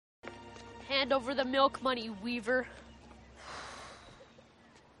hand over the milk money, Weaver.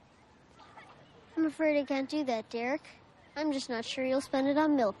 I'm afraid I can't do that, Derek. I'm just not sure you'll spend it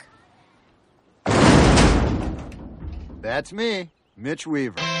on milk. That's me, Mitch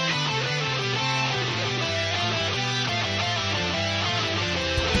Weaver.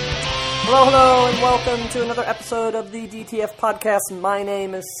 Hello, and welcome to another episode of the DTF Podcast. My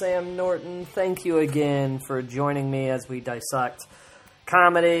name is Sam Norton. Thank you again for joining me as we dissect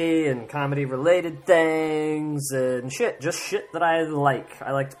comedy and comedy-related things and shit that I like.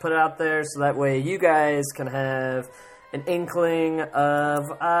 I like to put it out there so that way you guys can have an inkling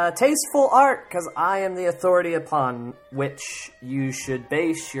of tasteful art, because I am the authority upon which you should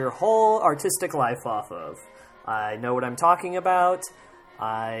base your whole artistic life off of. I know what I'm talking about.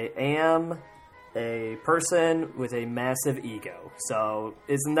 I am a person with a massive ego. So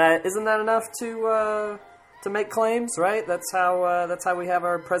isn't that enough to make claims, right? That's how we have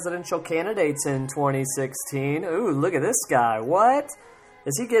our presidential candidates in 2016. Ooh, look at this guy. What?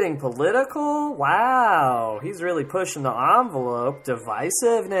 Is he getting political? Wow, he's really pushing the envelope.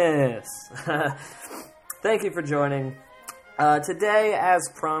 Divisiveness. Thank you for joining. Today, as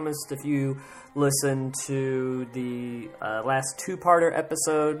promised, if you listen to the last two-parter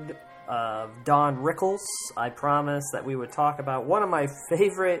episode of Don Rickles, I promised that we would talk about one of my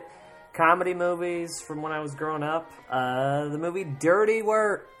favorite comedy movies from when I was growing up, the movie Dirty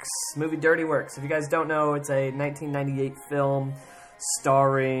Works. If you guys don't know, it's a 1998 film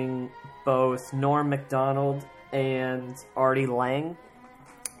starring both Norm Macdonald and Artie Lang.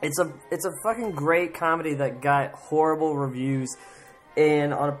 It's a fucking great comedy that got horrible reviews.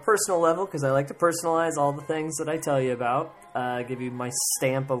 And on a personal level, because I like to personalize all the things that I tell you about, give you my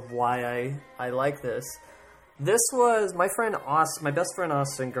stamp of why I like this. This was my friend Austin, my best friend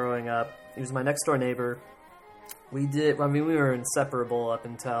Austin growing up. He was my next door neighbor. We were inseparable up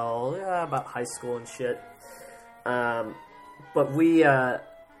until about high school and shit. But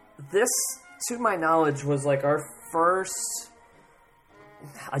this, to my knowledge, was like our first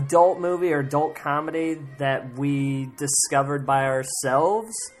adult movie or adult comedy that we discovered by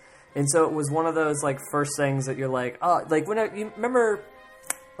ourselves. And so it was one of those like first things that you're like, oh, like when you remember,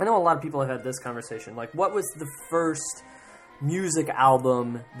 I know a lot of people have had this conversation, like what was the first music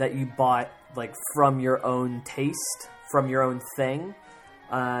album that you bought like from your own taste, from your own thing?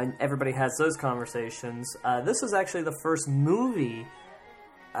 Everybody has those conversations. This was actually the first movie,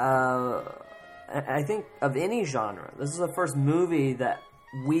 I think, of any genre. This is the first movie that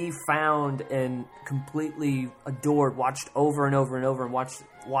we found and completely adored, watched over and over and over, and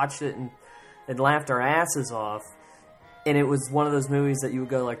watched it and laughed our asses off. And it was one of those movies that you would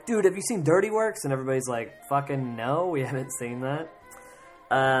go like, dude, have you seen Dirty Works? And everybody's like, fucking no, we haven't seen that.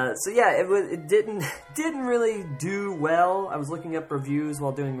 So yeah, it didn't really do well. I was looking up reviews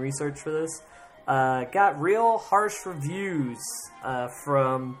while doing research for this. Got real harsh reviews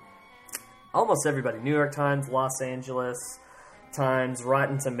from almost everybody. New York Times, Los Angeles Times,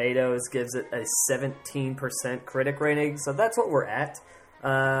 Rotten Tomatoes gives it a 17% critic rating, so that's what we're at.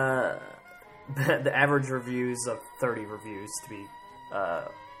 The average reviews of 30 reviews to be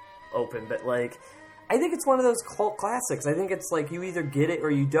open, but like, I think it's one of those cult classics. I think it's like you either get it or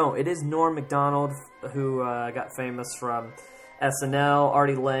you don't. It is Norm Macdonald, who got famous from SNL,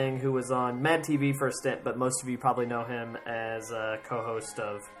 Artie Lang, who was on Mad TV for a stint, but most of you probably know him as a co-host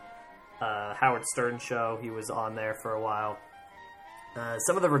of Howard Stern show. He was on there for a while.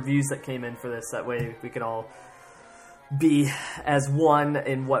 Some of the reviews that came in for this, that way we could all be as one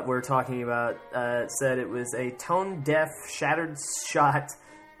in what we're talking about, said it was a tone-deaf, shattered shot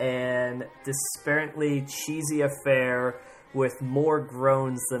and despairingly cheesy affair with more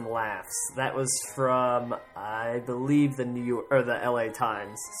groans than laughs. That was from, I believe, the LA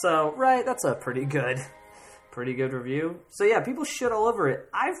Times. So, right, that's a pretty good review. So yeah, people shit all over it.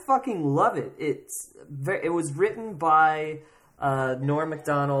 I fucking love it. It was written by Norm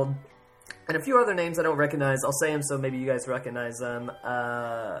Macdonald and a few other names I don't recognize. I'll say them so maybe you guys recognize them.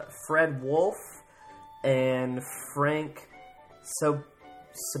 Fred Wolf and Frank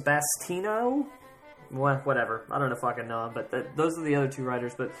Sebastino. Whatever. I don't know if I can know them, but those are the other two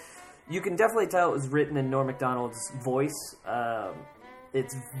writers. But you can definitely tell it was written in Norm Macdonald's voice.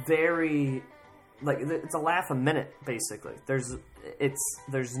 It's very, like, it's a laugh a minute, basically. There's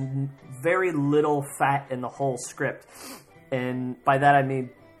very little fat in the whole script. And by that I mean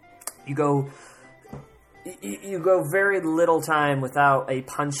you go very little time without a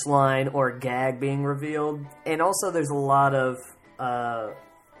punchline or a gag being revealed. And also there's a lot of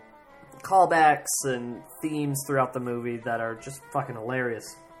callbacks and themes throughout the movie that are just fucking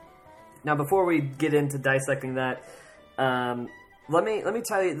hilarious. Now, before we get into dissecting that, let me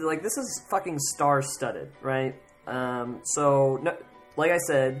tell you, like, this is fucking star-studded, right? So, no, like I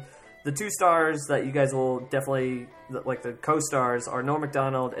said, the two stars that you guys will definitely, like, the co-stars are Norm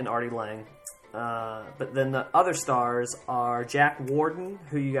Macdonald and Artie Lang. But then the other stars are Jack Warden,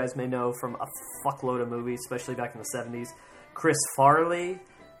 who you guys may know from a fuckload of movies, especially back in the 70s. Chris Farley,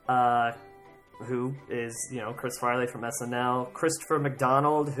 who is, Chris Farley from SNL. Christopher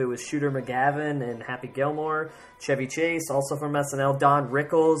McDonald, who is Shooter McGavin in Happy Gilmore. Chevy Chase, also from SNL. Don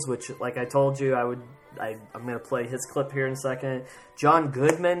Rickles, which, like I told you, I'm going to play his clip here in a second. John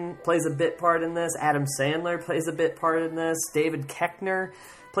Goodman plays a bit part in this. Adam Sandler plays a bit part in this. David Koechner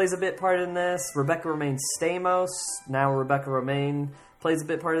plays a bit part in this. Rebecca Romaine Stamos, now Rebecca Romaine, plays a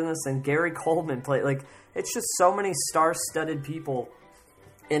bit part in this. And Gary Coleman it's just so many star-studded people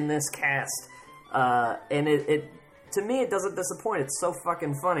in this cast. And it to me, it doesn't disappoint. It's so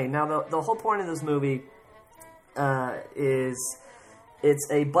fucking funny. Now, the whole point of this movie is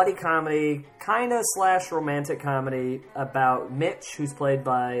it's a buddy comedy, kind of / romantic comedy about Mitch, who's played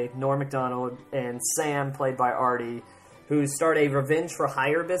by Norm Macdonald, and Sam, played by Artie, who start a revenge for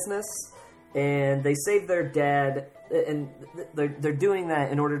hire business, and they save their dad, and they're doing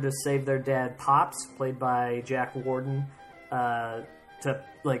that in order to save their dad, Pops, played by Jack Warden, to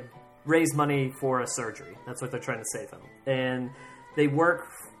raise money for a surgery. That's what they're trying to save him. And they work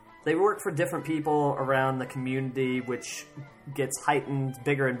for different people around the community, which gets heightened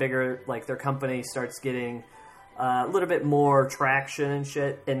bigger and bigger. Like, their company starts getting a little bit more traction and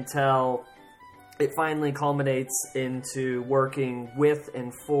shit until it finally culminates into working with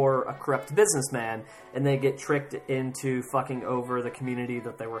and for a corrupt businessman, and they get tricked into fucking over the community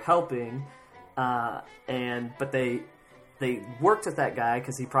that they were helping. But they worked with that guy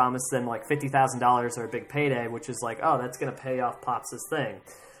because he promised them like $50,000 or a big payday, which is like, oh, that's going to pay off Pops' thing.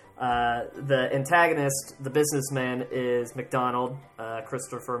 The antagonist, the businessman, is McDonald,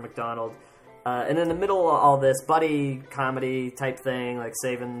 Christopher McDonald. And in the middle of all this buddy comedy type thing, like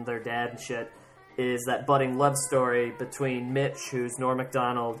saving their dad and shit, is that budding love story between Mitch, who's Norm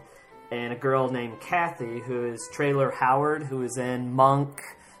Macdonald, and a girl named Kathy, who is Traylor Howard, who is in Monk,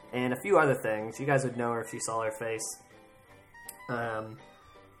 and a few other things. You guys would know her if you saw her face.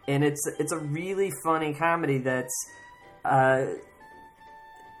 And it's a really funny comedy that's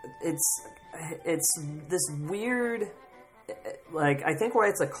it's this weird, like, I think why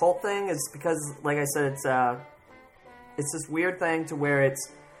it's a cult thing is because, like I said, it's this weird thing to where it's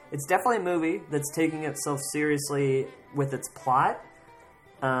definitely a movie that's taking itself seriously with its plot,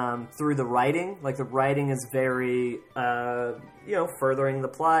 through the writing. Like, the writing is very furthering the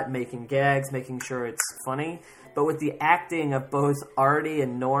plot, making gags, making sure it's funny. But with the acting of both Artie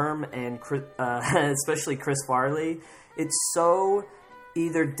and Norm, and especially Chris Farley, it's so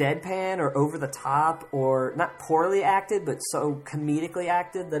either deadpan or over the top, or not poorly acted, but so comedically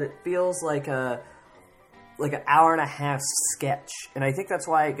acted that it feels like an hour and a half sketch. And I think that's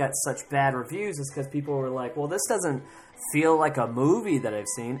why it got such bad reviews, is because people were like, well, this doesn't feel like a movie that I've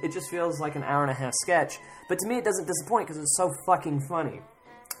seen. It just feels like an hour and a half sketch. But to me, it doesn't disappoint because it's so fucking funny.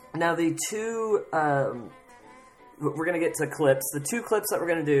 Now, the two... we're going to get to clips. The two clips that we're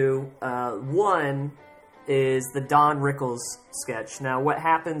going to do, one is the Don Rickles sketch. Now, what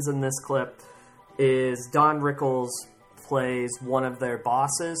happens in this clip is Don Rickles plays one of their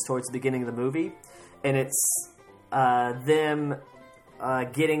bosses towards the beginning of the movie, and it's them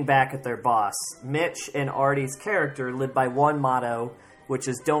getting back at their boss. Mitch and Artie's character live by one motto, which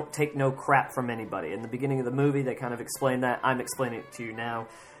is don't take no crap from anybody. In the beginning of the movie, they kind of explain that. I'm explaining it to you now.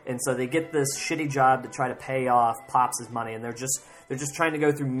 And so they get this shitty job to try to pay off Pops' money, and they're just trying to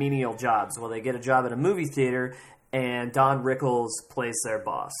go through menial jobs. Well, they get a job at a movie theater, and Don Rickles plays their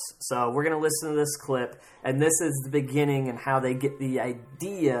boss. So we're going to listen to this clip, and this is the beginning and how they get the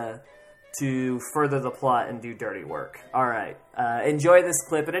idea to further the plot and do dirty work. All right. Enjoy this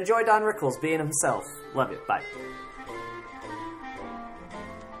clip, and enjoy Don Rickles being himself. Love you. Bye.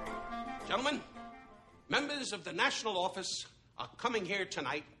 Gentlemen, members of the National Office are coming here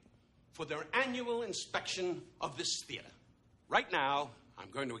tonight for their annual inspection of this theater. Right now,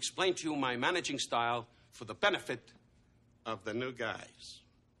 I'm going to explain to you my managing style for the benefit of the new guys.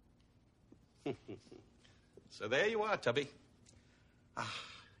 So there you are, Tubby. You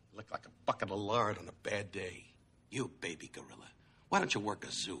look like a bucket of lard on a bad day. You baby gorilla. Why don't you work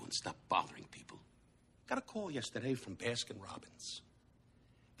a zoo and stop bothering people? Got a call yesterday from Baskin-Robbins.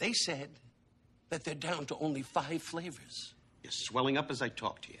 They said that they're down to only 5 flavors. You're swelling up as I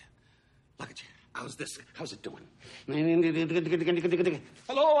talk to you. Look at you. How's this? How's it doing?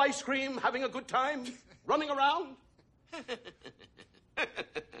 Hello, ice cream. Having a good time? Running around? What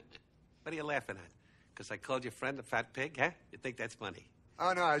are you laughing at? Because I called your friend a fat pig, huh? You think that's funny?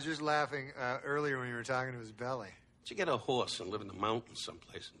 Oh, no, I was just laughing earlier when you were talking to his belly. You get a horse and live in the mountains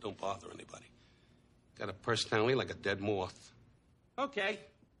someplace and don't bother anybody. Got a personality like a dead moth. Okay,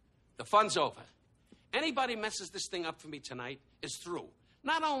 the fun's over. Anybody messes this thing up for me tonight is through.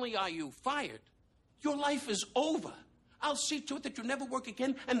 Not only are you fired, your life is over. I'll see to it that you never work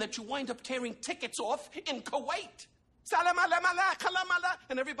again and that you wind up tearing tickets off in Kuwait. Salam alamala, kalamala,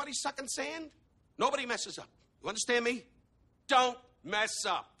 and everybody sucking sand. Nobody messes up. You understand me? Don't mess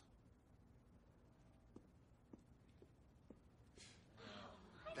up.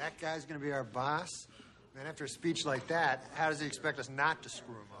 That guy's going to be our boss? Man, after a speech like that, how does he expect us not to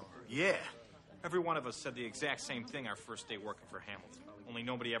screw him over? Yeah. Every one of us said the exact same thing our first day working for Hamilton. Only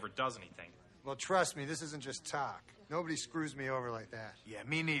nobody ever does anything. Well, trust me, this isn't just talk. Nobody screws me over like that. Yeah,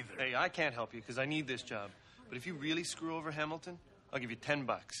 me neither. Hey, I can't help you because I need this job. But if you really screw over Hamilton, I'll give you $10.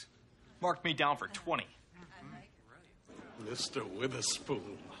 Marked me down for 20. Mr.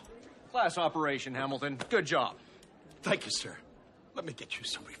 Witherspoon. Class operation, Hamilton. Good job. Thank you, sir. Let me get you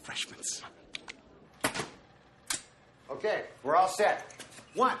some refreshments. Okay, we're all set.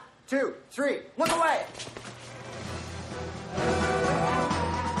 1, 2, 3, look away!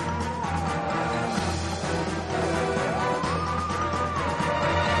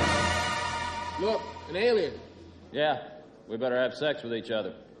 Look, an alien. Yeah, we better have sex with each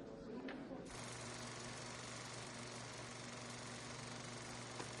other.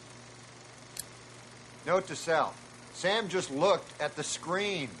 Note to self. Sam just looked at the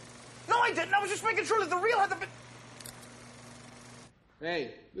screen. No, I didn't. I was just making sure that the real had the...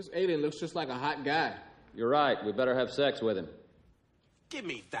 Hey, this alien looks just like a hot guy. You're right. We better have sex with him. Give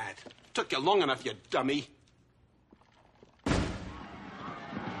me that. Took you long enough, you dummy.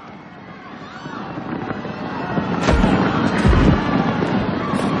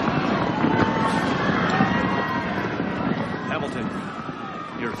 Hamilton,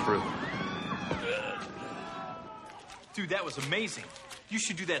 you're through. Dude, that was amazing. You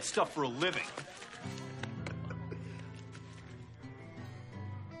should do that stuff for a living.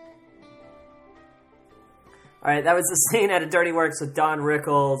 All right, that was the scene out of Dirty Works with Don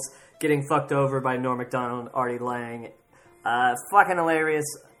Rickles getting fucked over by Norm Macdonald and Artie Lang. Fucking hilarious.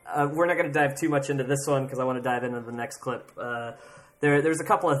 We're not going to dive too much into this one because I want to dive into the next clip. There's a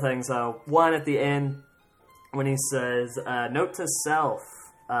couple of things, though. One, at the end, when he says, note to self,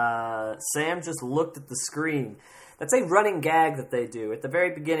 Sam just looked at the screen. That's a running gag that they do. At the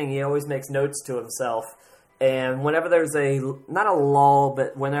very beginning, he always makes notes to himself. And whenever there's not a lull,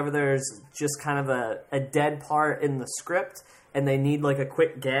 but whenever there's just kind of a dead part in the script and they need like a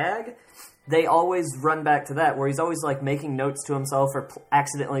quick gag, they always run back to that, where he's always like making notes to himself or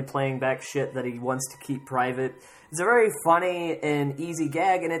accidentally playing back shit that he wants to keep private. It's a very funny and easy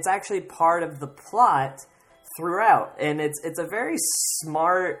gag, and it's actually part of the plot throughout. And it's a very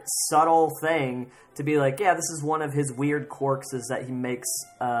smart, subtle thing to be like, yeah, this is one of his weird quirks, is that he makes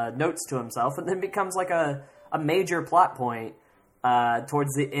notes to himself, and then becomes like a major plot point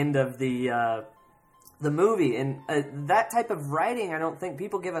towards the end of the movie. And that type of writing, I don't think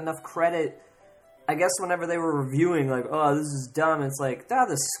people give enough credit. I guess whenever they were reviewing, like, oh, this is dumb, it's like, nah,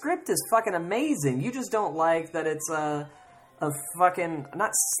 the script is fucking amazing. You just don't like that it's a fucking,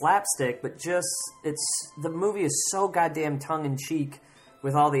 not slapstick, but just, the movie is so goddamn tongue-in-cheek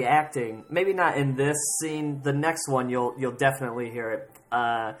with all the acting. Maybe not in this scene. The next one, you'll definitely hear it.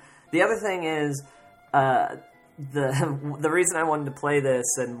 The other thing is, the reason I wanted to play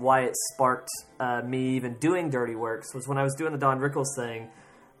this and why it sparked me even doing Dirty Works was when I was doing the Don Rickles thing.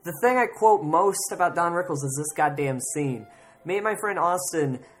 The thing I quote most about Don Rickles is this goddamn scene. Me and my friend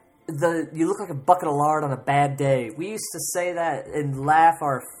Austin, you look like a bucket of lard on a bad day. We used to say that and laugh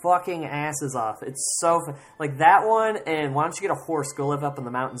our fucking asses off. It's so like that one, and why don't you get a horse, go live up in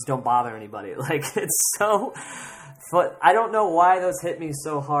the mountains, don't bother anybody. Like, it's so... But I don't know why those hit me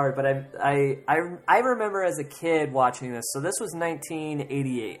so hard, but I remember as a kid watching this. So this was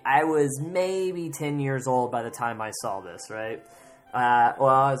 1988. I was maybe 10 years old by the time I saw this, right? Well,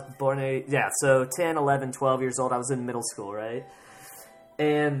 I was born so 10, 11, 12 years old. I was in middle school, right?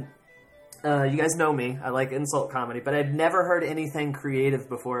 And you guys know me. I like insult comedy, but I'd never heard anything creative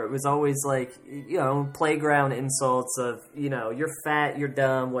before. It was always like, playground insults of, you're fat, you're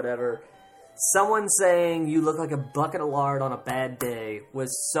dumb, whatever. Someone saying you look like a bucket of lard on a bad day was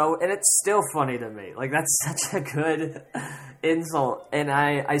so, and it's still funny to me. Like, that's such a good insult. And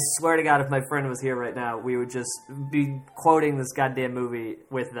I swear to God, if my friend was here right now, we would just be quoting this goddamn movie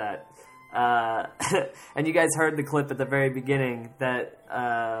with that. And you guys heard the clip at the very beginning that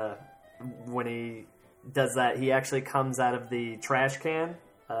when he does that, he actually comes out of the trash can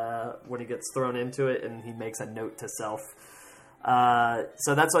when he gets thrown into it, and he makes a note to self.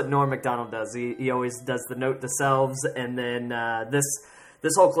 So that's what Norm Macdonald does. He always does the note to selves, and then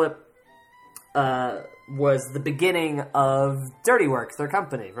this whole clip was the beginning of Dirty Work, their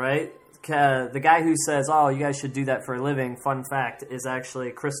company, right? The guy who says, "Oh, you guys should do that for a living," fun fact, is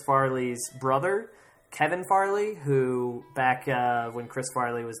actually Chris Farley's brother, Kevin Farley, who back when Chris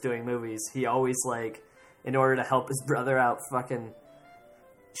Farley was doing movies, he always, like, in order to help his brother out, fucking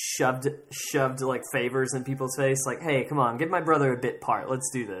shoved like favors in people's face, like, "Hey, come on, give my brother a bit part. Let's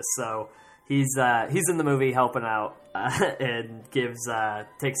do this." So he's in the movie helping out and takes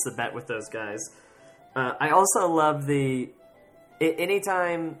the bet with those guys. I also love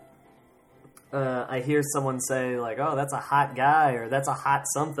anytime I hear someone say, like, "Oh, that's a hot guy," or "That's a hot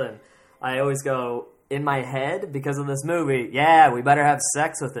something," I always go, in my head, because of this movie, "Yeah, we better have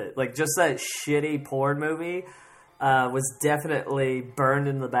sex with it." Like, just that shitty porn movie was definitely burned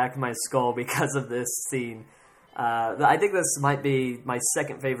in the back of my skull because of this scene. I think this might be my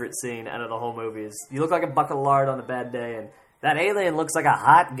second favorite scene out of the whole movie. Is you look like a bucket of lard on a bad day, and that alien looks like a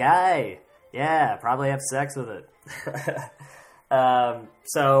hot guy. Yeah, probably have sex with it.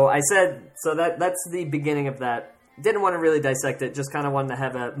 So I said, that's the beginning of that. Didn't want to really dissect it, just kind of wanted to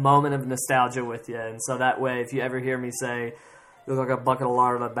have a moment of nostalgia with you. And so that way, if you ever hear me say, "You look like a bucket of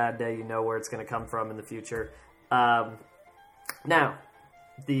lard on a bad day," you know where it's going to come from in the future. Now,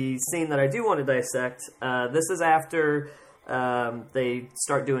 the scene that I do want to dissect, this is after they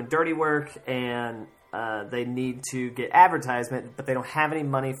start doing Dirty Work, and they need to get advertisement, but they don't have any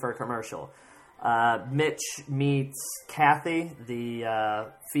money for a commercial. Mitch meets Kathy,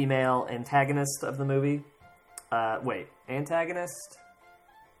 the female antagonist of the movie. Antagonist?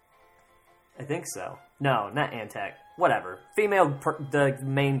 I think so. No, not whatever. Female, the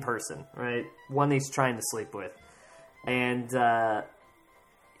main person, right? One he's trying to sleep with. And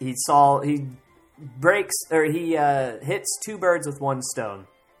he hits two birds with one stone.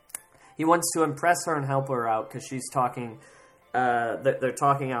 He wants to impress her and help her out because she's talking, they're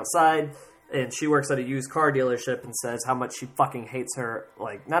talking outside, and she works at a used car dealership and says how much she fucking hates her,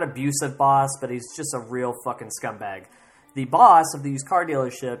 like, not abusive boss, but he's just a real fucking scumbag. The boss of the used car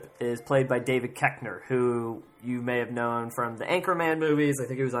dealership is played by David Koechner, who you may have known from the Anchorman movies. I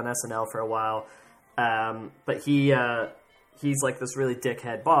think he was on SNL for a while. But he's like this really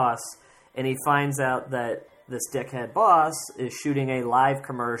dickhead boss, and he finds out that this dickhead boss is shooting a live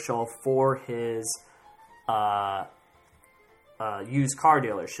commercial for his used car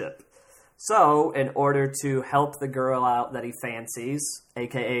dealership. So, in order to help the girl out that he fancies,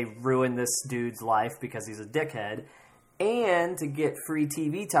 aka ruin this dude's life because he's a dickhead, and to get free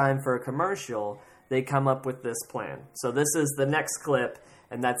TV time for a commercial, they come up with this plan. So this is the next clip,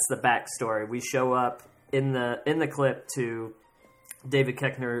 and that's the backstory. We show up in the clip to David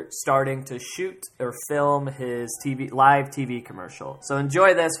Koechner starting to shoot or film his live TV commercial. So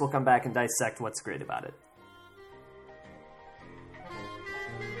enjoy this. We'll come back and dissect what's great about it.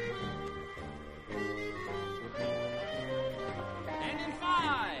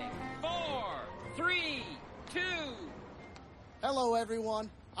 Hello, everyone.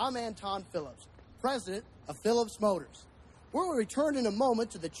 I'm Anton Phillips, president of Phillips Motors. We'll return in a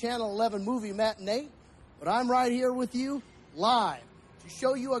moment to the Channel 11 movie matinee, but I'm right here with you live to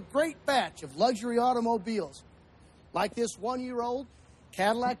show you a great batch of luxury automobiles, like this one-year-old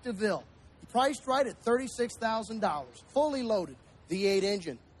Cadillac DeVille, priced right at $36,000, fully loaded, V8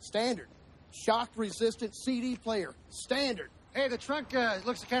 engine, standard, shock-resistant CD player, standard. Hey, the trunk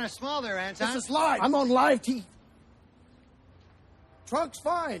looks kind of small there, Anton. This is live. I'm on live TV. Trunk's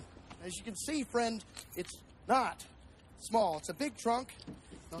fine. As you can see, friend, it's not small. It's a big trunk.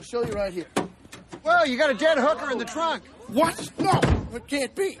 I'll show you right here. Whoa, you got a dead hooker in the trunk. What? No, it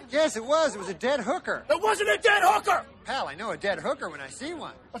can't be. Yes, it was. It was a dead hooker. It wasn't a dead hooker! Pal, I know a dead hooker when I see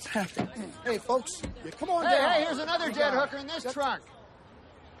one. What's happening? Hey, folks, come on down. down. Hey, here's another dead hooker in this trunk.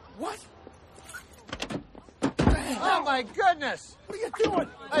 What? Oh, my goodness. What are you doing?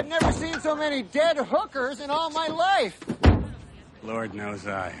 I've never seen so many dead hookers in all my life. Lord knows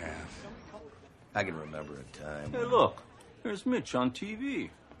I have. I can remember a time. Hey, look. There's Mitch on TV.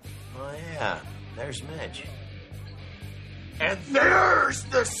 Oh, yeah. There's Mitch. And there's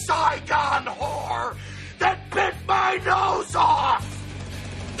the Saigon whore that bit my nose off!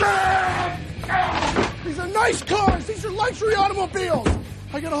 These are nice cars. These are luxury automobiles.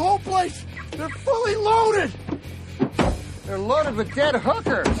 I got a whole place. They're fully loaded. They're loaded with dead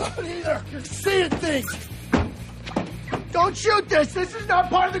hookers. Not either. You're seeing things. Don't shoot this. This is not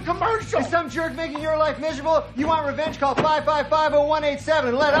part of the commercial. Is some jerk making your life miserable? You want revenge? Call 555-0187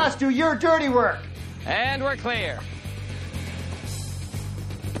 and let us do your dirty work. And we're clear.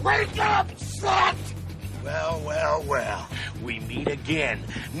 Wake up, slut! Well, well, well. We meet again.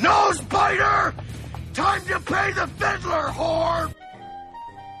 Nosebiter! Time to pay the fiddler, whore!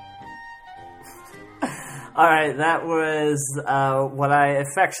 Alright, that was what I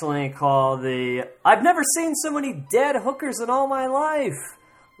affectionately call the I've never seen so many dead hookers in all my life.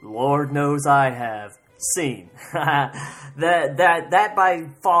 Lord knows I have. Scene. that by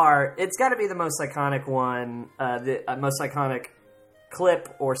far, it's got to be the most iconic one, the most iconic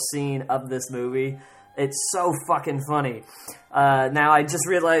clip or scene of this movie. It's so fucking funny. Now, I just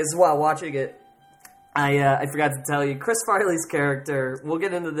realized while watching it, I forgot to tell you, Chris Farley's character, we'll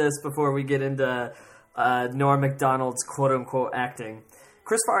get into this before we get into Norm Macdonald's quote-unquote acting.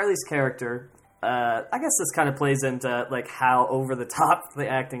 Chris Farley's character, I guess this kind of plays into like how over-the-top the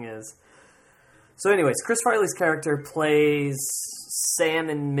acting is. So anyways, Chris Farley's character plays Sam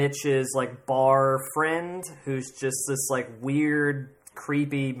and Mitch's like bar friend, who's just this like weird,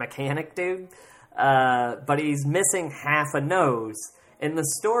 creepy mechanic dude. But he's missing half a nose. And the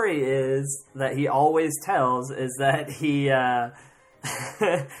story is that he always tells is that he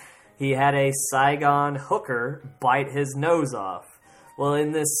he had a Saigon hooker bite his nose off. Well,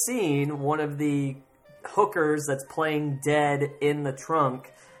 in this scene, one of the hookers that's playing dead in the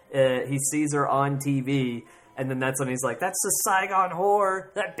trunk, he sees her on TV, and then that's when he's like, that's the Saigon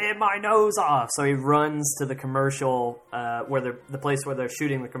whore that bit my nose off. So he runs to the commercial, the place where they're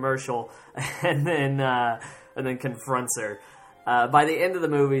shooting the commercial, and then confronts her. By the end of the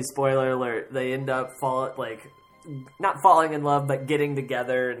movie, spoiler alert, they end up not falling in love, but getting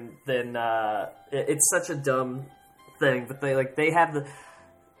together, and then it's such a dumb thing, but they have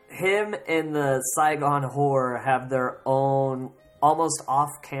him and the Saigon whore have their own almost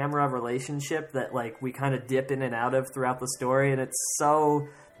off-camera relationship that like we kind of dip in and out of throughout the story, and it's so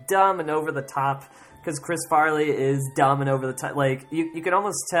dumb and over the top because Chris Farley is dumb and over the top. Like you can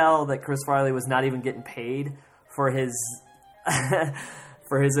almost tell that Chris Farley was not even getting paid for his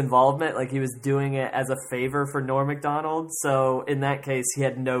for his involvement. Like he was doing it as a favor for Norm Macdonald. So in that case, he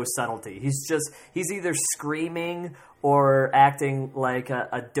had no subtlety. He's either screaming or acting like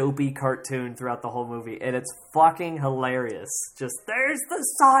a dopey cartoon throughout the whole movie. And it's fucking hilarious. Just, there's the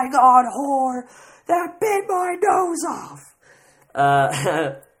Saigon whore that bit my nose off.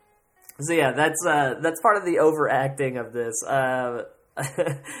 So yeah, that's part of the overacting of this.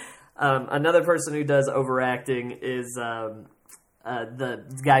 Another person who does overacting is the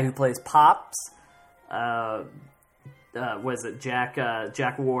guy who plays Pops. Was it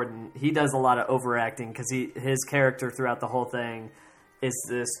Jack Warden? He does a lot of overacting because his character throughout the whole thing is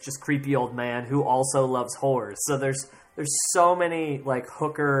this just creepy old man who also loves whores. So there's so many like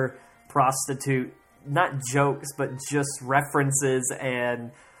hooker prostitute, not jokes, but just references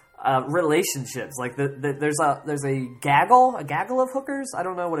and relationships. Like there's a gaggle of hookers. I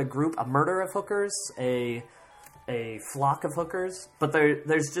don't know what a murder of hookers, a flock of hookers, but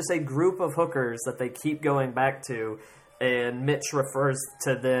there's just a group of hookers that they keep going back to. And Mitch refers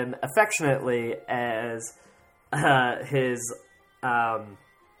to them affectionately as his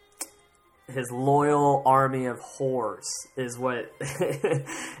loyal army of whores is what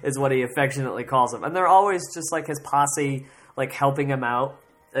he affectionately calls them. And they're always just like his posse, like helping him out.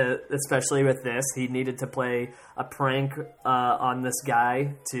 Especially with this, he needed to play a prank on this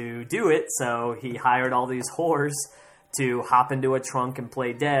guy to do it, so he hired all these whores to hop into a trunk and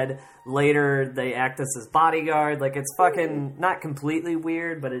play dead. Later, they act as his bodyguard. Like, it's fucking not completely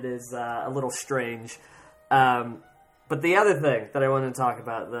weird, but it is a little strange. But the other thing that I want to talk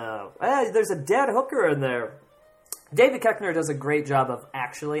about, though, there's a dead hooker in there. David Koechner does a great job of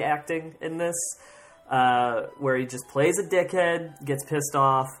actually acting in this, where he just plays a dickhead, gets pissed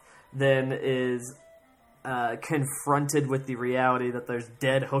off, then is confronted with the reality that there's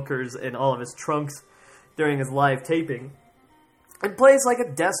dead hookers in all of his trunks during his live taping, and plays like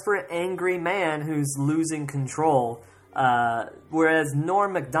a desperate, angry man who's losing control. Whereas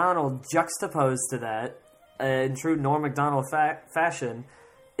Norm Macdonald, juxtaposed to that, in true Norm Macdonald fashion,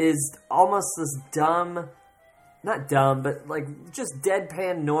 is almost this dumb, not dumb, but like just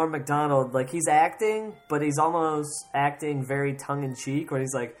deadpan Norm Macdonald. Like he's acting, but he's almost acting very tongue-in-cheek, where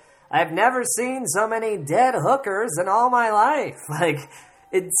he's like, I've never seen so many dead hookers in all my life. Like,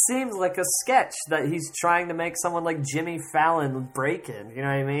 it seems like a sketch that he's trying to make someone like Jimmy Fallon break in, you know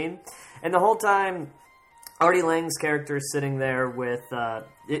what I mean? And the whole time, Artie Lange's character is sitting there with, I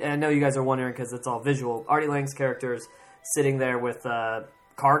know you guys are wondering because it's all visual, Artie Lange's character is sitting there with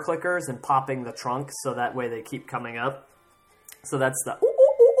car clickers and popping the trunk so that way they keep coming up. So that's the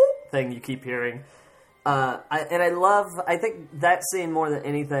thing you keep hearing. I think that scene more than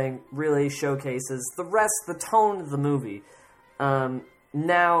anything really showcases the tone of the movie.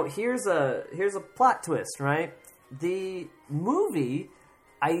 Now, here's a plot twist, right? The movie,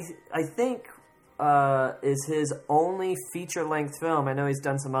 I think, is his only feature-length film. I know he's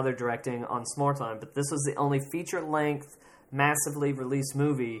done some other directing on Small Time, but this was the only feature-length, massively released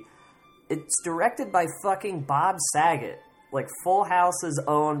movie. It's directed by fucking Bob Saget. Like, Full House's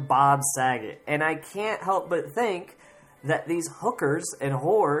own Bob Saget. And I can't help but think that these hookers and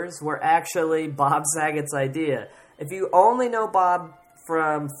whores were actually Bob Saget's idea. If you only know Bob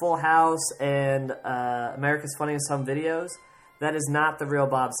from Full House and America's Funniest Home Videos, that is not the real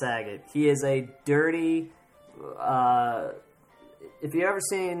Bob Saget. He is a dirty... if you've ever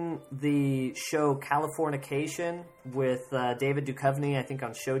seen the show Californication with David Duchovny, I think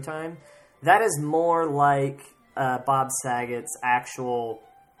on Showtime, that is more like Bob Saget's actual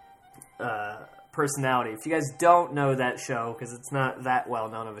personality. If you guys don't know that show, because it's not that well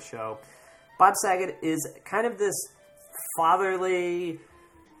known of a show, Bob Saget is kind of this fatherly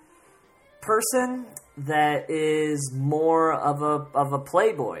person that is more of a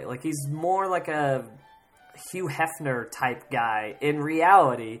playboy. Like, he's more like a Hugh Hefner type guy in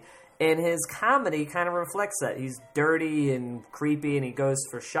reality, and his comedy kind of reflects that. He's dirty and creepy, and he goes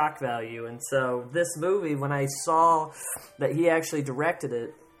for shock value. And so this movie, when I saw that he actually directed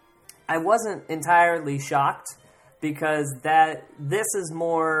it, I wasn't entirely shocked, because this is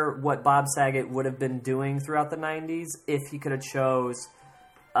more what Bob Saget would have been doing throughout the 90s if he could have chose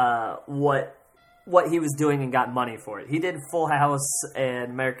what he was doing and got money for it. He did Full House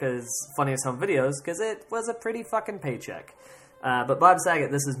and America's Funniest Home Videos because it was a pretty fucking paycheck. But Bob Saget,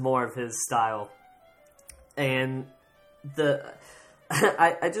 this is more of his style. And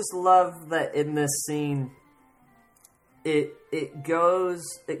I just love that in this scene, it goes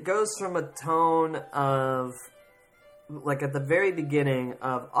from a tone of, like, at the very beginning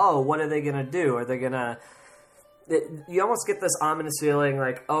of, oh, what are they gonna do? Are they gonna... You almost get this ominous feeling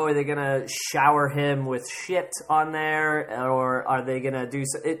like, oh, are they going to shower him with shit on there? Or are they going to do...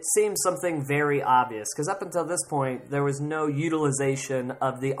 It seems something very obvious, because up until this point, there was no utilization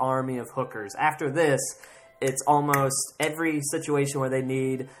of the army of hookers. After this, it's almost every situation where they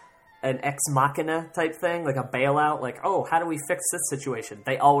need an ex machina type thing, like a bailout, like, oh, how do we fix this situation?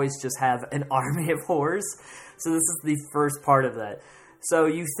 They always just have an army of whores. So this is the first part of that. So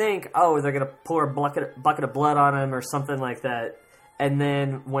you think, oh, they're going to pour a bucket of blood on him or something like that. And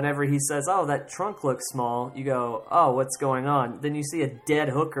then whenever he says, oh, that trunk looks small, you go, oh, what's going on? Then you see a dead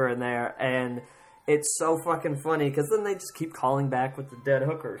hooker in there, and it's so fucking funny, because then they just keep calling back with the dead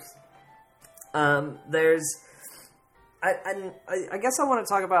hookers. I guess I want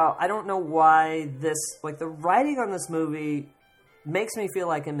to talk about, I don't know why this, like, the writing on this movie makes me feel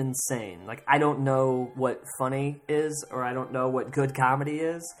like I'm insane. Like, I don't know what funny is, or I don't know what good comedy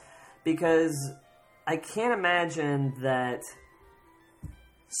is, because I can't imagine that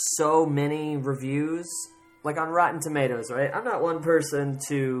so many reviews, like on Rotten Tomatoes, right? I'm not one person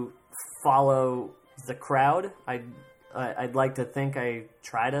to follow the crowd. I'd like to think I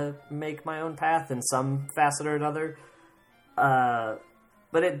try to make my own path in some facet or another.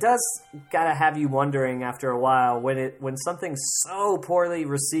 But it does gotta have you wondering after a while, when something's so poorly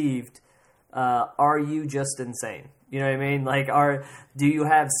received, are you just insane? You know what I mean? Like, do you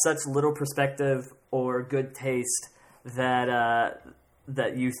have such little perspective or good taste that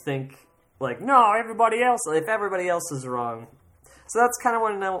you think, like, no, if everybody else is wrong. So that's kind of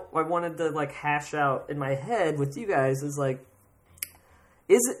what I wanted to, like, hash out in my head with you guys, is like,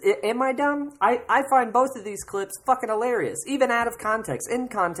 am I dumb? I find both of these clips fucking hilarious, even out of context. In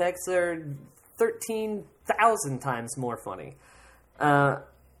context, they're 13,000 times more funny. And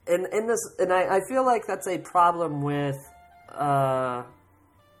I feel like that's a problem with a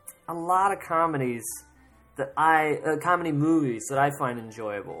lot of comedies comedy movies that I find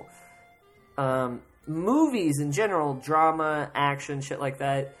enjoyable. Movies in general, drama, action, shit like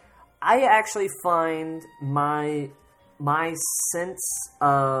that. I actually find my sense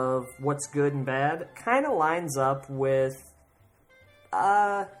of what's good and bad kind of lines up with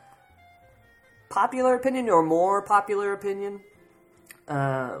popular opinion, or more popular opinion.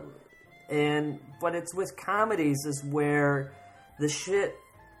 But it's with comedies is where the shit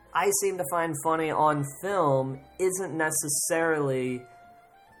I seem to find funny on film isn't necessarily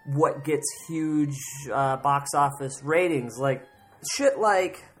what gets huge box office ratings. Like, shit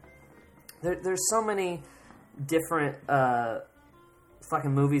like... There's so many different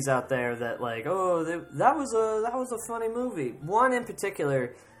fucking movies out there that, like, oh, that was a funny movie. One in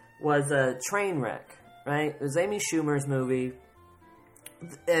particular was a Trainwreck, right? It was Amy Schumer's movie,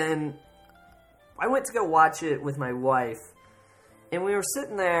 and I went to go watch it with my wife, and we were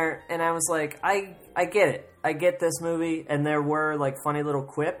sitting there, and I was like, I get it. I get this movie, and there were, like, funny little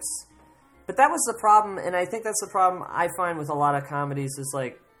quips. But that was the problem, and I think that's the problem I find with a lot of comedies is,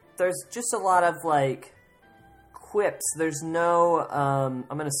 like, there's just a lot of, like, quips. There's no, I'm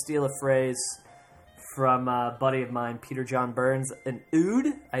going to steal a phrase from a buddy of mine, Peter John Burns, an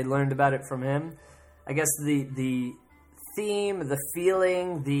ood. I learned about it from him. I guess the theme, the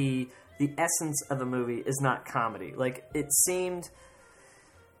feeling, the essence of a movie is not comedy. Like, it seemed...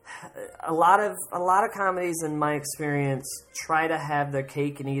 A lot of comedies, in my experience, try to have their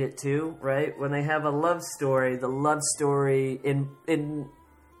cake and eat it too, right? When they have a love story, the love story in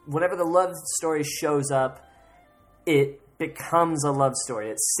whatever the love story shows up, it becomes a love story.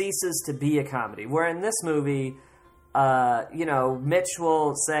 It ceases to be a comedy. Where in this movie, Mitch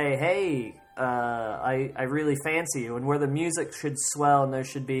will say, "Hey, I really fancy you," and where the music should swell and there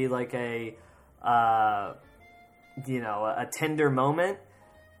should be like a tender moment.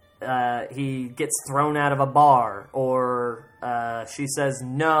 He gets thrown out of a bar, or she says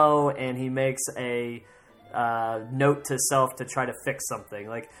no, and he makes a note to self to try to fix something.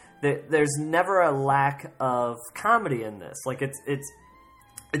 Like, there's never a lack of comedy in this. Like, it's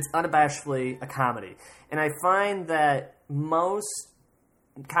unabashedly a comedy. And I find that most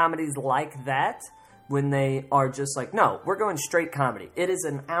comedies like that, when they are just like, no, we're going straight comedy. It is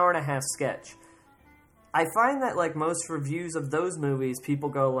an hour-and-a-half sketch. I find that, like, most reviews of those movies, people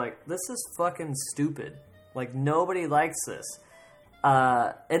go, like, this is fucking stupid. Like, nobody likes this.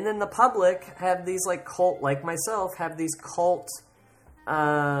 And then the public have these, like, cult, like myself, have these cult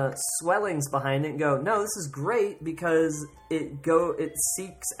swellings behind it and go, no, this is great because it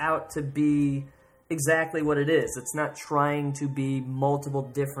seeks out to be exactly what it is. It's not trying to be multiple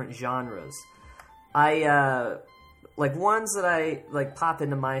different genres. Ones that I, like, pop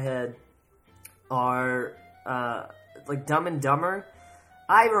into my head are like Dumb and Dumber.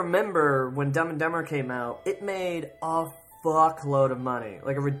 I remember when Dumb and Dumber came out, it made a fuckload of money,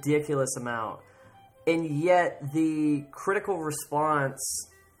 like a ridiculous amount, and yet the critical response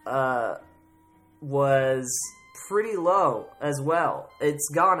was pretty low as well. It's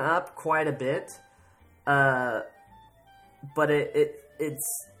gone up quite a bit, but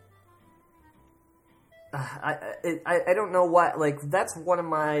it's I don't know what, like, that's one of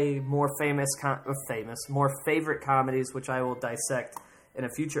my more favorite comedies, which I will dissect in a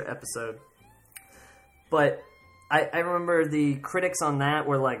future episode. But I remember the critics on that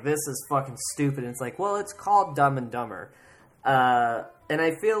were like, this is fucking stupid. And it's like, well, it's called Dumb and Dumber. And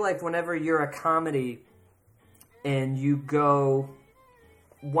I feel like whenever you're a comedy and you go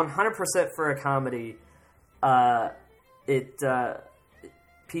 100% for a comedy,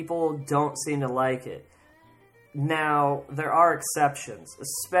 people don't seem to like it. Now, there are exceptions,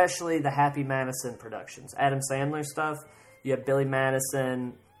 especially the Happy Madison productions. Adam Sandler stuff, you have Billy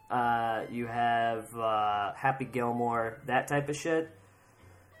Madison, you have Happy Gilmore, that type of shit.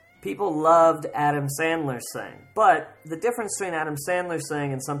 People loved Adam Sandler's thing. But the difference between Adam Sandler's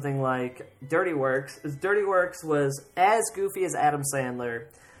thing and something like Dirty Works is Dirty Works was as goofy as Adam Sandler,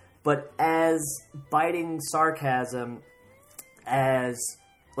 but as biting sarcasm as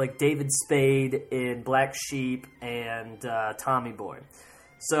like David Spade in Black Sheep and Tommy Boy.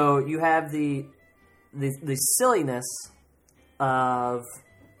 So you have the silliness of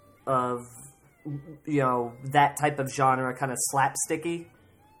that type of genre, kind of slapsticky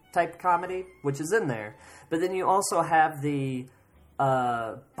type comedy, which is in there. But then you also have the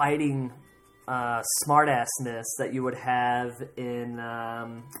biting smartassness that you would have in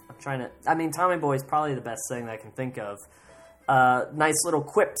Tommy Boy is probably the best thing that I can think of. Nice little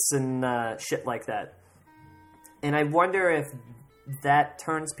quips and shit like that. And I wonder if that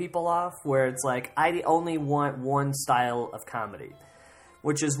turns people off, where it's like, I only want one style of comedy,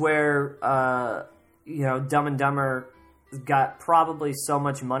 which is where, Dumb and Dumber got probably so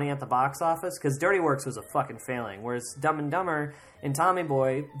much money at the box office, because Dirty Works was a fucking failing, whereas Dumb and Dumber and Tommy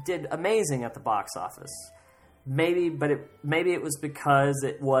Boy did amazing at the box office. Maybe it was because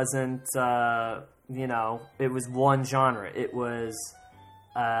it wasn't, it was one genre. It was,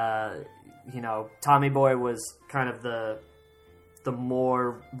 Tommy Boy was kind of the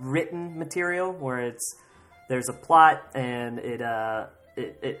more written material, where there's a plot and it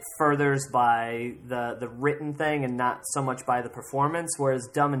furthers by the written thing and not so much by the performance. Whereas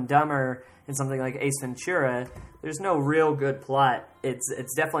Dumb and Dumber and something like Ace Ventura, there's no real good plot.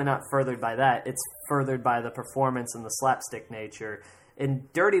 It's definitely not furthered by that. It's furthered by the performance and the slapstick nature.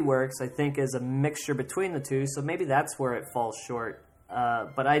 And Dirty Works, I think, is a mixture between the two, so maybe that's where it falls short.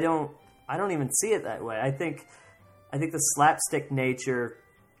 But I don't even see it that way. I think the slapstick nature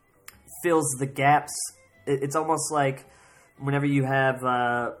fills the gaps. It's almost like whenever you have,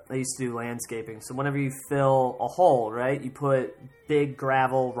 I used to do landscaping, so whenever you fill a hole, right, you put big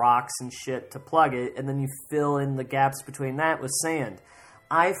gravel, rocks, and shit to plug it, and then you fill in the gaps between that with sand.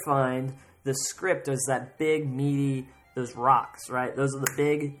 I find the script is that big, meaty, those rocks, right? Those are the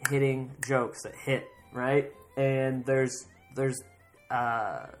big hitting jokes that hit, right? And there's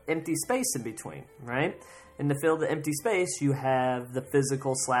empty space in between, right? And to fill the empty space, you have the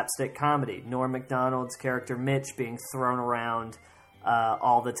physical slapstick comedy. Norm Macdonald's character Mitch being thrown around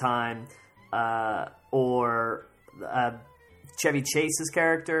all the time, or Chevy Chase's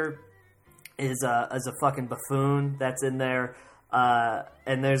character is a fucking buffoon that's in there,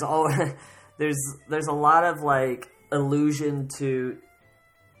 and there's a lot of like allusion to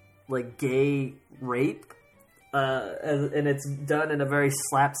like gay rape. And it's done in a very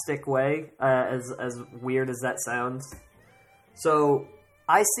slapstick way, as weird as that sounds. So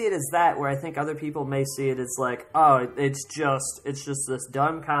I see it as that, where I think other people may see it as like, oh, it's just this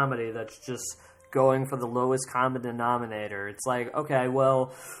dumb comedy that's just going for the lowest common denominator. It's like, okay,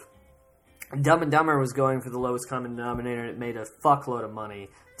 well, Dumb and Dumber was going for the lowest common denominator and it made a fuckload of money.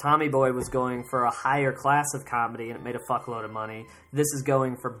 Tommy Boy was going for a higher class of comedy and it made a fuckload of money. This is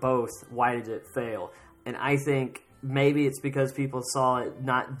going for both. Why did it fail? And I think maybe it's because people saw it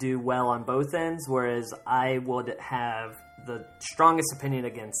not do well on both ends, whereas I would have the strongest opinion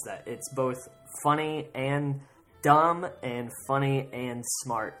against that. It's both funny and dumb and funny and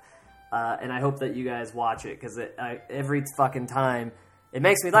smart. And I hope that you guys watch it, because every fucking time it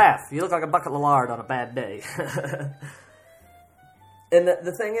makes me laugh. You look like a bucket of lard on a bad day. And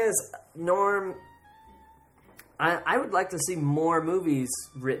the thing is, Norm, I would like to see more movies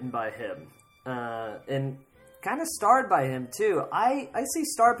written by him. And kind of starred by him, too. I see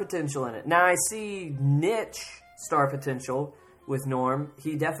star potential in it. Now, I see niche star potential with Norm.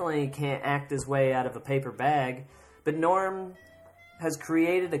 He definitely can't act his way out of a paper bag. But Norm has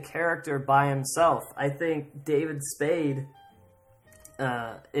created a character by himself. I think David Spade,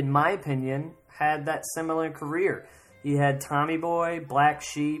 in my opinion, had that similar career. He had Tommy Boy, Black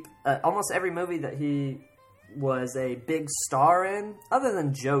Sheep, almost every movie that he was a big star in, other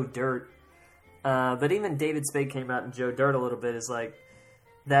than Joe Dirt. But even David Spade came out in Joe Dirt a little bit, is like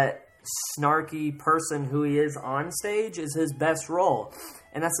that snarky person who he is on stage is his best role.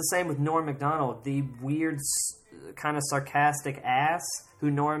 And that's the same with Norm Macdonald, the weird kind of sarcastic ass who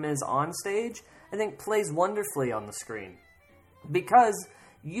Norm is on stage, I think plays wonderfully on the screen. Because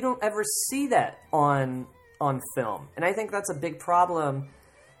you don't ever see that on film. And I think that's a big problem,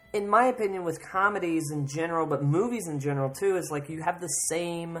 in my opinion, with comedies in general, but movies in general too, is like you have the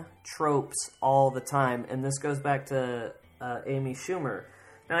same tropes all the time. And this goes back to Amy Schumer.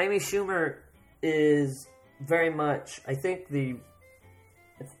 Now, Amy Schumer is very much, I think if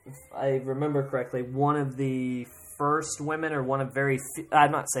I remember correctly, one of the first women, or one of very few,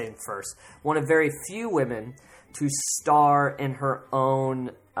 I'm not saying first, one of very few women to star in her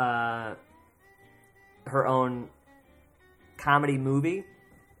own comedy movie,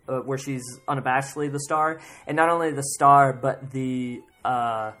 where she's unabashedly the star, and not only the star, but the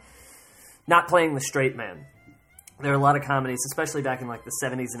not playing the straight man. There are a lot of comedies, especially back in like the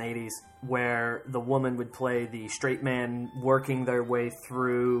 70s and 80s, where the woman would play the straight man working their way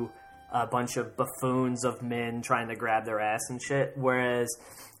through a bunch of buffoons of men trying to grab their ass and shit, whereas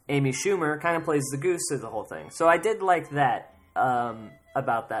Amy Schumer kind of plays the goose through the whole thing. So I did like that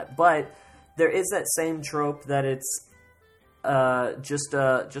about that, but there is that same trope that it's just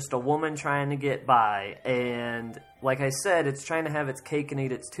a woman trying to get by, and like I said, it's trying to have its cake and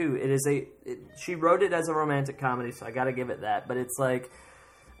eat its too. She wrote it as a romantic comedy, so I got to give it that. But it's like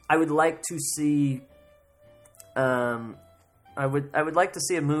I would like to see, I would like to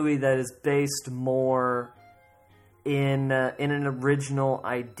see a movie that is based more in an original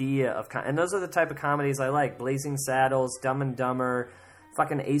idea of, and those are the type of comedies I like. Blazing Saddles, Dumb and Dumber,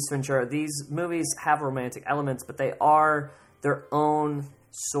 fucking Ace Ventura. These movies have romantic elements, but they are their own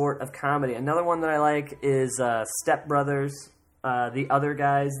sort of comedy. Another one that I like is Step Brothers, The Other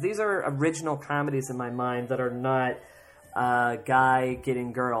Guys. These are original comedies in my mind that are not guy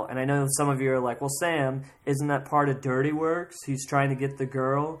getting girl. And I know some of you are like, well, Sam, isn't that part of Dirty Works? He's trying to get the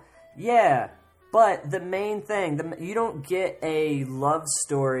girl. Yeah, but the main thing, you don't get a love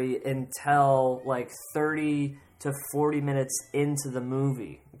story until like 30 to 40 minutes into the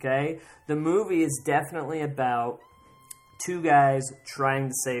movie, okay? The movie is definitely about two guys trying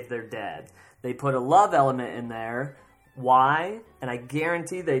to save their dad. They put a love element in there why, and I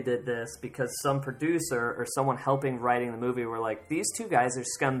guarantee they did this because some producer or someone helping writing the movie were like, these two guys are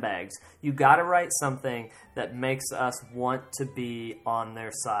scumbags. You gotta write something that makes us want to be on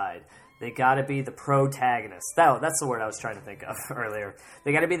their side. They gotta be the protagonist. That's the word I was trying to think of earlier.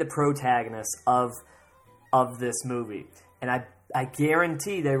 They gotta be the protagonist of this movie. And I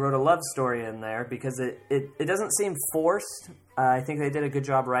guarantee they wrote a love story in there because it doesn't seem forced. I think they did a good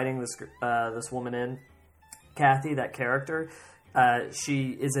job writing this woman in. Kathy, that character, she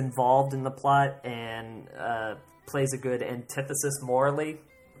is involved in the plot and plays a good antithesis morally.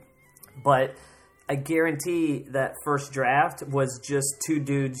 But I guarantee that first draft was just two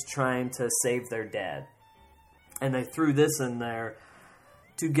dudes trying to save their dad. And they threw this in there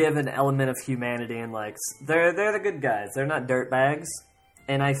to give an element of humanity and like, they're the good guys. They're not dirtbags.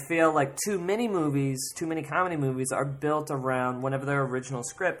 And I feel like too many comedy movies are built around, whenever their original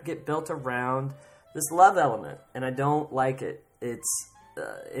script, get built around this love element, and I don't like it. It's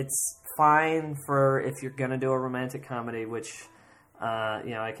fine for if you're gonna do a romantic comedy, which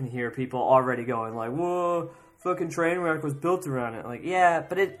I can hear people already going like, "Whoa, fucking Trainwreck was built around it." Like, yeah,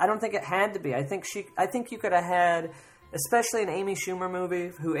 but I don't think it had to be. I think you could have had, especially an Amy Schumer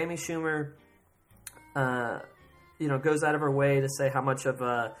movie, who Amy Schumer, goes out of her way to say how much of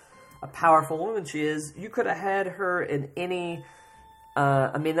a powerful woman she is. You could have had her in any.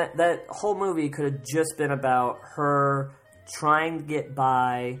 That whole movie could have just been about her trying to get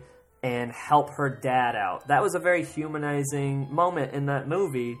by and help her dad out. That was a very humanizing moment in that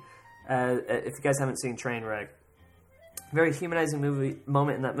movie. If you guys haven't seen Trainwreck, very humanizing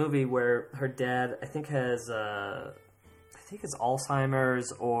moment in that movie where her dad, I think has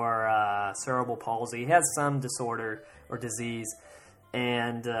Alzheimer's or cerebral palsy. He has some disorder or disease.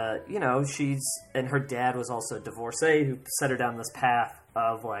 And, and her dad was also a divorcee who set her down this path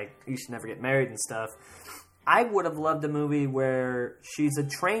of, like, you should never get married and stuff. I would have loved a movie where she's a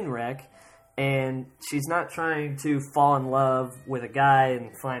train wreck and she's not trying to fall in love with a guy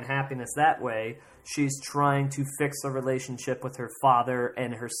and find happiness that way. She's trying to fix a relationship with her father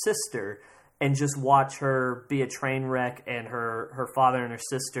and her sister and just watch her be a train wreck and her father and her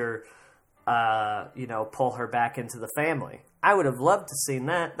sister, pull her back into the family. I would have loved to seen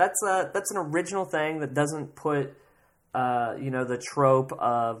that. That's an original thing that doesn't put, the trope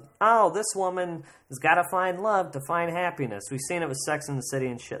of, oh, this woman has got to find love to find happiness. We've seen it with Sex and the City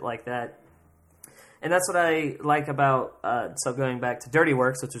and shit like that. And that's what I like about, so going back to Dirty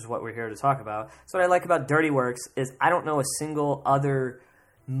Works, which is what we're here to talk about. So what I like about Dirty Works is I don't know a single other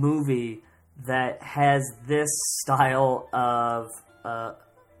movie that has this style of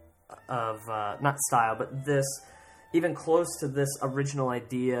not style, but this, even close to this original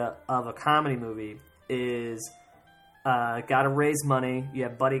idea of a comedy movie is got to raise money. You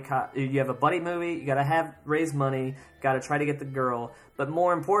have you have a buddy movie. You got to raise money. Got to try to get the girl. But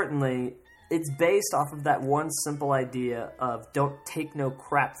more importantly, it's based off of that one simple idea of don't take no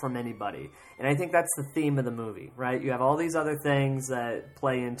crap from anybody. And I think that's the theme of the movie, right? You have all these other things that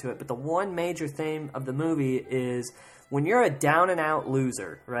play into it, but the one major theme of the movie is when you're a down-and-out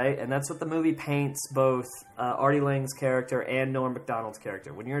loser, right? And that's what the movie paints both Artie Lang's character and Norm Macdonald's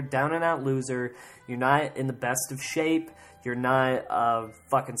character. When you're a down-and-out loser, you're not in the best of shape. You're not a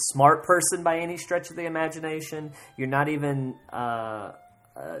fucking smart person by any stretch of the imagination. You're not even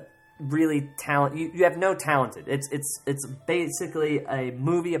really talented. You have no talented. It's basically a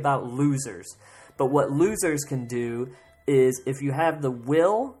movie about losers. But what losers can do is if you have the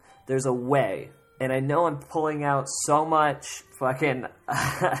will, there's a way. And I know I'm pulling out so much fucking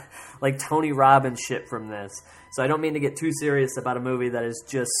like Tony Robbins shit from this. So I don't mean to get too serious about a movie that is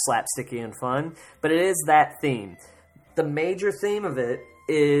just slapsticky and fun. But it is that theme. The major theme of it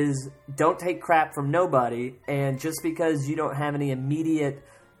is don't take crap from nobody. And just because you don't have any immediate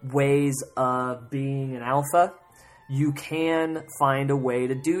ways of being an alpha, you can find a way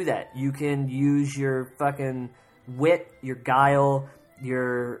to do that. You can use your fucking wit, your guile,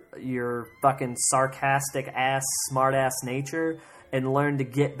 your fucking sarcastic ass, smart ass nature, and learn to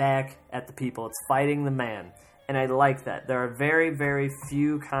get back at the people. It's fighting the man. And I like that. There are very, very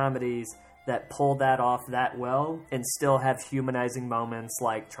few comedies that pull that off that well and still have humanizing moments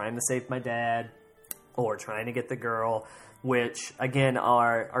like trying to save my dad or trying to get the girl, which again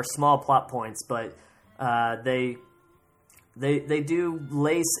are small plot points, but they do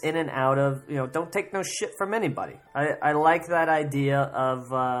lace in and out of, don't take no shit from anybody. I like that idea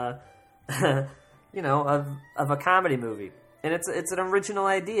of, of a comedy movie. And it's an original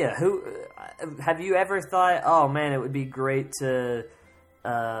idea. Have you ever thought, oh man, it would be great to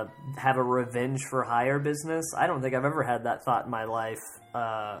have a revenge for hire business. I don't think I've ever had that thought in my life,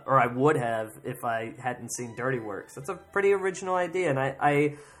 or I would have if I hadn't seen Dirty Works. That's a pretty original idea, and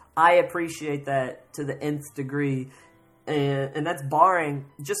I appreciate that to the nth degree, and that's barring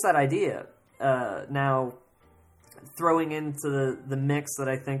just that idea. Now, throwing into the mix that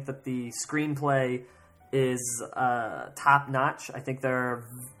I think that the screenplay is top-notch. I think there are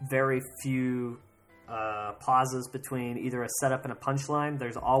very few pauses between either a setup and a punchline.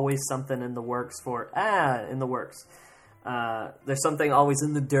 There's always something in the works in the works. There's something always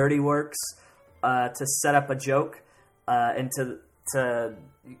in the dirty works to set up a joke and to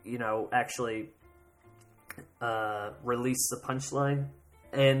actually release the punchline.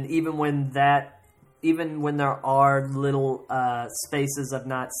 And even when there are little spaces of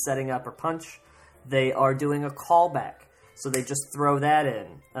not setting up or punch, they are doing a callback. So they just throw that in.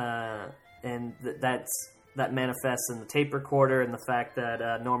 And that manifests in the tape recorder and the fact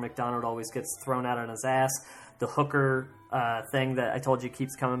that Norm Macdonald always gets thrown out on his ass. The hooker thing that I told you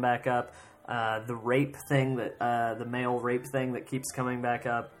keeps coming back up. The rape thing, the male rape thing that keeps coming back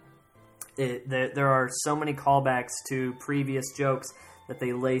up. There are so many callbacks to previous jokes that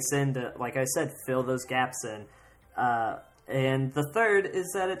they lace in to, like I said, fill those gaps in. And the third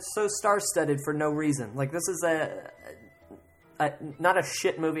is that it's so star-studded for no reason. Like, this is not a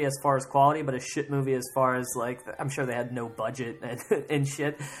shit movie as far as quality, but a shit movie as far as, like, I'm sure they had no budget and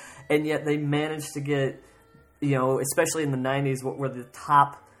shit. And yet they managed to get, especially in the 90s, what were the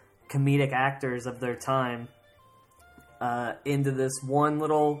top comedic actors of their time, into this one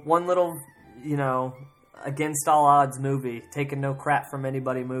little, against all odds movie, taking no crap from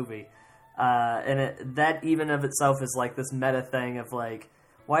anybody movie. And that even of itself is like this meta thing of like,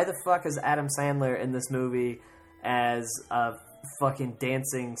 why the fuck is Adam Sandler in this movie as a fucking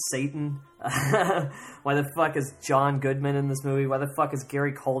dancing Satan? Why the fuck is John Goodman in this movie? Why the fuck is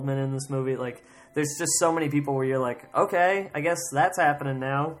Gary Coleman in this movie? Like, there's just so many people where you're like, okay, I guess that's happening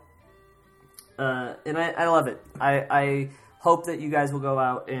now. And I love it. I hope that you guys will go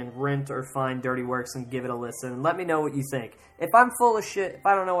out and rent or find Dirty Works and give it a listen. And let me know what you think. If I'm full of shit, if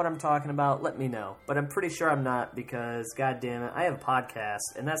I don't know what I'm talking about, let me know. But I'm pretty sure I'm not, because, god damn it, I have a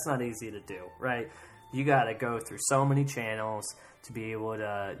podcast, and that's not easy to do, right? You gotta go through so many channels to be able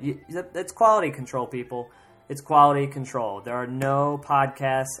to... It's quality control, people. It's quality control. There are no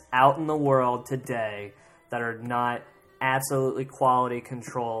podcasts out in the world today that are not absolutely quality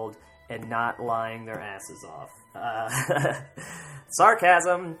controlled and not lying their asses off.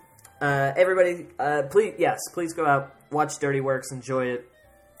 Sarcasm. Everybody, please go out, watch Dirty Works, enjoy it,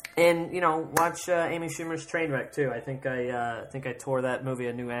 and watch Amy Schumer's Trainwreck too. I think I tore that movie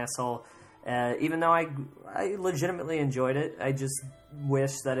a new asshole. Even though I legitimately enjoyed it, I just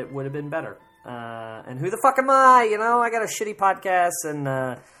wish that it would have been better. And who the fuck am I? I got a shitty podcast and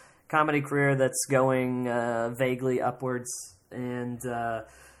a comedy career that's going vaguely upwards, and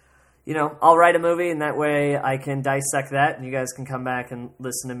I'll write a movie, and that way I can dissect that, and you guys can come back and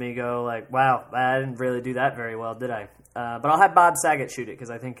listen to me go like, wow, I didn't really do that very well, did I? But I'll have Bob Saget shoot it,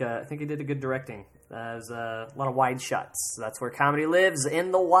 because I think he did a good directing. There's a lot of wide shots. That's where comedy lives,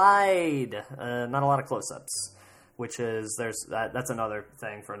 in the wide. Not a lot of close-ups, that's another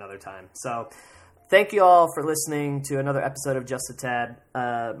thing for another time. So thank you all for listening to another episode of Just a Tad.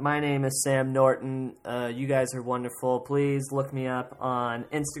 My name is Sam Norton. You guys are wonderful. Please look me up on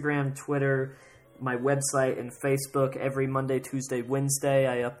Instagram, Twitter, my website, and Facebook. Every Monday, Tuesday, Wednesday,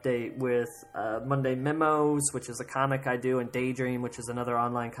 I update with Monday Memos, which is a comic I do, and Daydream, which is another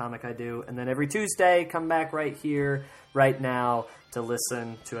online comic I do. And then every Tuesday, come back right here, right now, to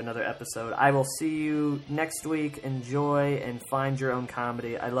listen to another episode. I will see you next week. Enjoy and find your own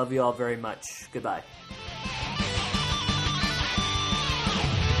comedy. I love you all very much. Goodbye.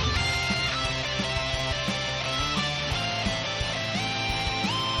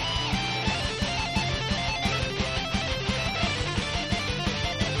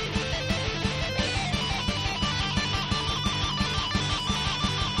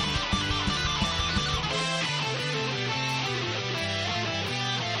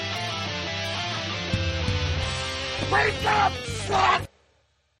 Wake up, son!